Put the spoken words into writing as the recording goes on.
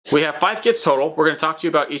We have 5 kits total. We're going to talk to you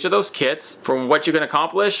about each of those kits, from what you can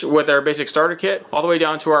accomplish with our basic starter kit all the way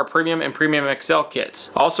down to our premium and premium XL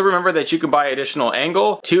kits. Also remember that you can buy additional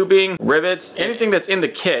angle, tubing, rivets, anything that's in the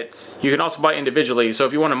kits you can also buy individually. So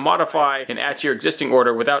if you want to modify and add to your existing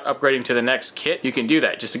order without upgrading to the next kit, you can do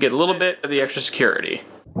that just to get a little bit of the extra security.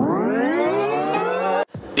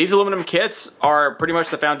 These aluminum kits are pretty much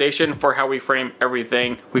the foundation for how we frame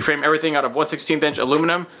everything. We frame everything out of 1/16 inch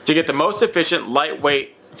aluminum to get the most efficient,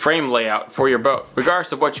 lightweight frame layout for your boat,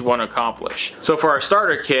 regardless of what you want to accomplish. So for our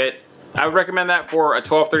starter kit, I would recommend that for a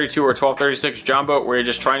 1232 or 1236 John boat where you're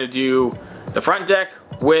just trying to do the front deck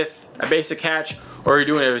with a basic hatch, or you're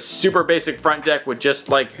doing a super basic front deck with just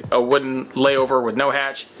like a wooden layover with no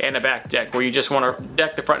hatch, and a back deck where you just want to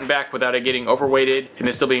deck the front and back without it getting overweighted and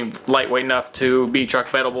it still being lightweight enough to be truck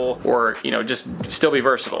bettable, or just still be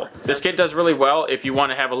versatile. This kit does really well if you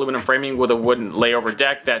want to have aluminum framing with a wooden layover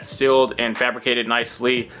deck that's sealed and fabricated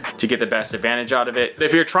nicely to get the best advantage out of it.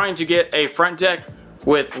 If you're trying to get a front deck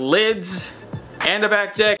with lids and a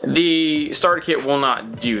back deck, the starter kit will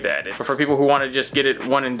not do that. It's for people who want to just get it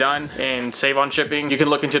one and done and save on shipping. You can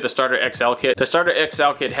look into the Starter XL kit. The Starter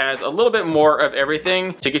XL kit has a little bit more of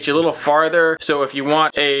everything to get you a little farther. So if you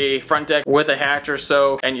want a front deck with a hatch or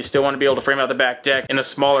so, and you still want to be able to frame out the back deck in a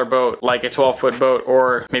smaller boat, like a 12-foot boat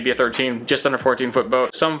or maybe a 13, just under 14-foot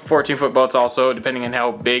boat. Some 14-foot boats also, depending on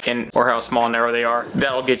how big or how small and narrow they are,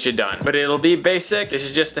 that'll get you done. But it'll be basic. This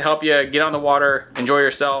is just to help you get on the water, enjoy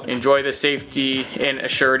yourself, enjoy the safety and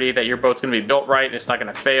assurity that your boat's going to be built right and it's not going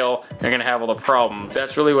to fail. You're going to have all the problems.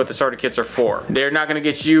 That's really what the starter kits are for. They're not going to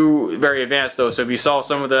get you very advanced though. So if you saw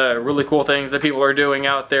some of the really cool things that people are doing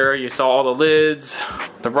out there, you saw all the lids,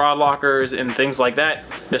 the rod lockers and things like that,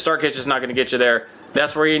 the starter kit's just not going to get you there.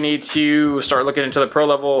 That's where you need to start looking into the pro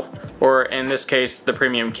level, or in this case, the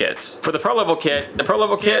premium kits. For the pro level kit, the pro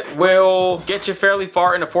level kit will get you fairly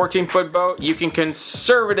far in a 14-foot boat. You can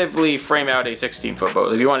conservatively frame out a 16-foot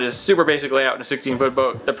boat. If you want a super basic layout in a 16-foot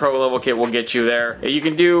boat, the pro level kit will get you there. You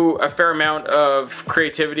can do a fair amount of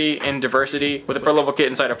creativity and diversity with a pro level kit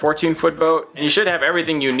inside a 14-foot boat, and you should have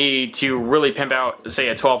everything you need to really pimp out, say,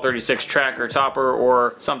 a 1236 tracker topper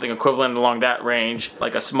or something equivalent along that range,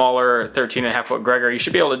 like a smaller 13.5-foot Gregor. You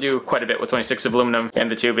should be able to do quite a bit with 26 of aluminum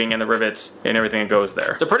and the tubing and the rivets and everything that goes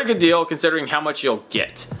there. It's a pretty good deal considering how much you'll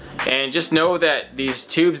get. And just know that these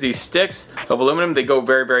tubes, these sticks of aluminum, they go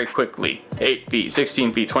very, very quickly. 8 feet,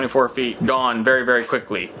 16 feet, 24 feet, gone very, very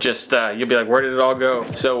quickly. Just, you'll be like, where did it all go?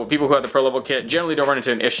 So people who have the pro level kit generally don't run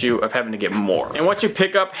into an issue of having to get more. And once you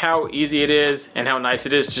pick up how easy it is and how nice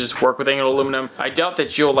it is to just work with angled aluminum, I doubt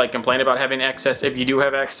that you'll complain about having excess. If you do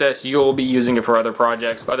have excess, you'll be using it for other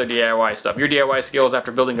projects, other DIY stuff. Your DIY skills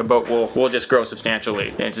after building a boat will just grow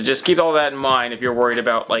substantially. And so just keep all that in mind if you're worried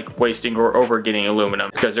about wasting or over getting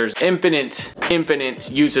aluminum, because there's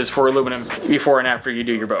infinite uses for aluminum before and after you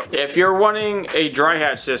do your boat. If you're wanting a dry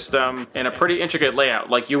hatch system and a pretty intricate layout,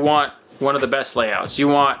 like you want one of the best layouts. You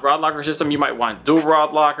want rod locker system, you might want dual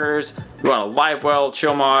rod lockers, you want a live well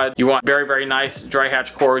chill mod, you want very, very nice dry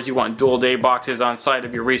hatch cores, you want dual day boxes on side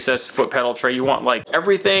of your recessed foot pedal tray, you want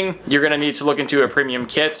everything. You're going to need to look into a premium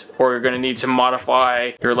kit, or you're going to need to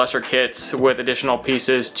modify your lesser kits with additional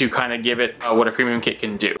pieces to kind of give it what a premium kit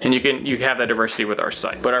can do. And you can have that diversity with our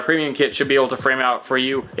site. But our premium kit should be able to frame out for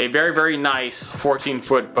you a very, very nice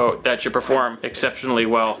 14-foot boat that should perform exceptionally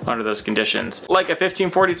well under those conditions. Like a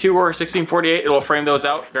 1542 or a 1648, it'll frame those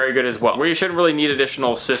out very good as well, where you shouldn't really need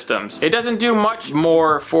additional systems. It doesn't do much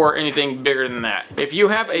more for anything bigger than that. If you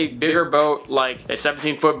have a bigger boat, like a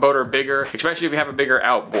 17-foot boat or bigger, especially if you have a bigger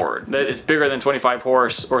outboard that is bigger than 25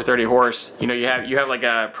 horse or 30 horse, you have like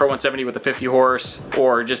a Pro 170 with a 50 horse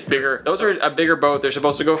or just bigger, those are a bigger boat. They're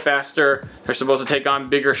supposed to go faster. They're supposed to take on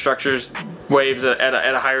bigger structures, waves at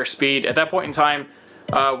a higher speed. At that point in time,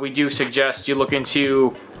 we do suggest you look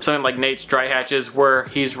into something like Nate's dry hatches, where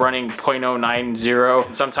he's running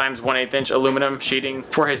 0.090, sometimes 1/8 inch aluminum sheeting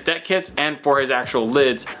for his deck kits and for his actual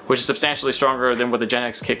lids, which is substantially stronger than what the Gen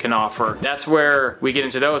X kit can offer. That's where we get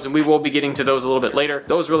into those, and we will be getting to those a little bit later.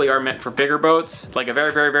 Those really are meant for bigger boats, like a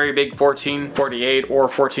very, very, very big 1448 or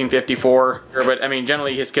 1454. But I mean,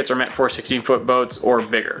 generally his kits are meant for 16-foot boats or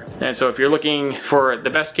bigger. And so if you're looking for the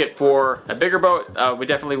best kit for a bigger boat, we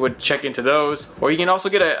definitely would check into those. Or you can also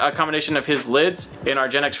get a combination of his lids in our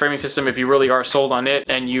Gen X Gen X framing system, if you really are sold on it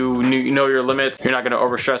and you know your limits, you're not going to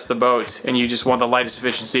overstress the boat, and you just want the lightest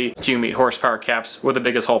efficiency to meet horsepower caps with the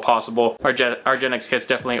biggest hull possible, our Gen X kits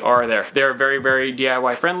definitely are there. They're very, very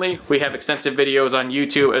DIY friendly. We have extensive videos on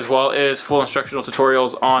YouTube as well as full instructional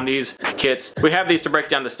tutorials on these kits. We have these to break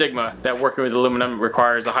down the stigma that working with aluminum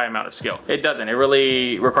requires a high amount of skill. It doesn't. It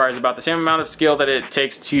really requires about the same amount of skill that it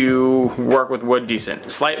takes to work with wood decent.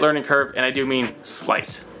 Slight learning curve, and I do mean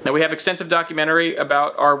slight. Now we have extensive documentary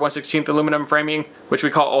about our 1/16 aluminum framing, which we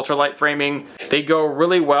call ultralight framing. They go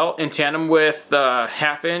really well in tandem with the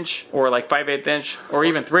 1/2 inch or like 5/8 inch or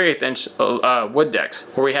even 3/8 inch wood decks,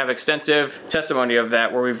 where we have extensive testimony of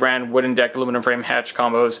that, where we've ran wooden deck aluminum frame hatch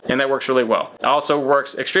combos, and that works really well. It also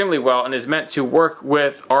works extremely well and is meant to work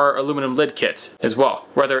with our aluminum lid kits as well,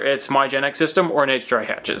 whether it's my Gen X system or an H-dry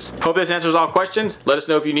hatches. Hope this answers all questions. Let us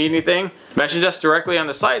know if you need anything. Message us directly on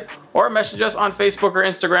the site or message us on Facebook or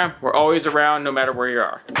Instagram. We're always around no matter where you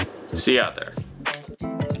are. See you out there.